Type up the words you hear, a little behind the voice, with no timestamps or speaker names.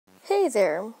Hey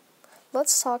there!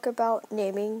 Let's talk about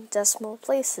naming decimal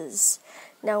places.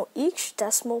 Now, each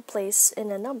decimal place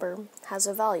in a number has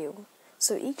a value,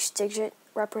 so each digit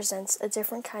represents a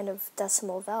different kind of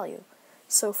decimal value.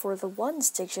 So for the ones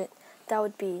digit, that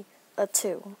would be a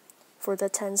 2. For the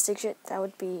tens digit, that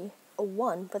would be a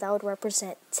 1, but that would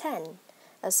represent 10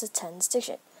 as the tens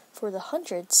digit. For the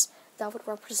hundreds, that would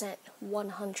represent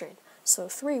 100, so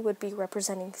 3 would be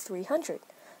representing 300.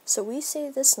 So we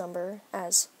say this number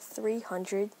as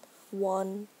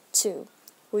 301, 2.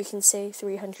 We can say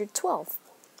 312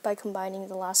 by combining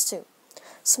the last two.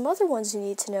 Some other ones you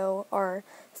need to know are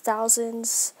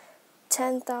thousands,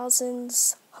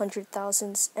 10,000s,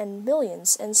 100,000s, and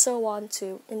millions, and so on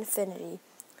to infinity.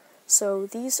 So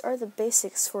these are the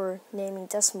basics for naming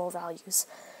decimal values.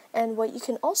 And what you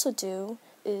can also do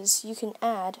is you can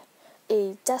add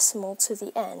a decimal to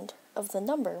the end of the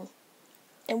number,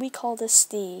 and we call this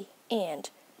the and.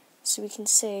 So we can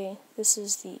say this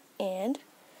is the and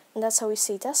that's how we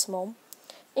say decimal.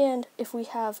 And if we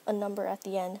have a number at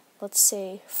the end, let's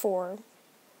say 4,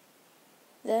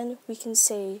 then we can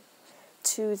say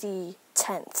to the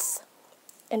 10th.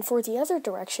 And for the other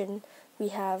direction, we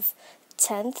have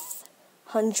 10th,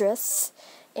 100th,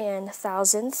 and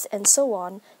 1000th, and so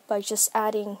on, by just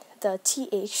adding the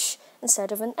th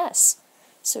instead of an s.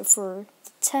 So for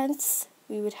the 10th,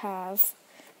 we would have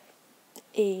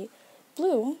a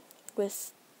bloom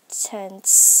with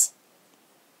tenths,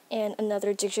 and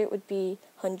another digit would be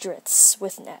hundredths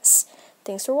with an S.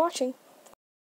 Thanks for watching.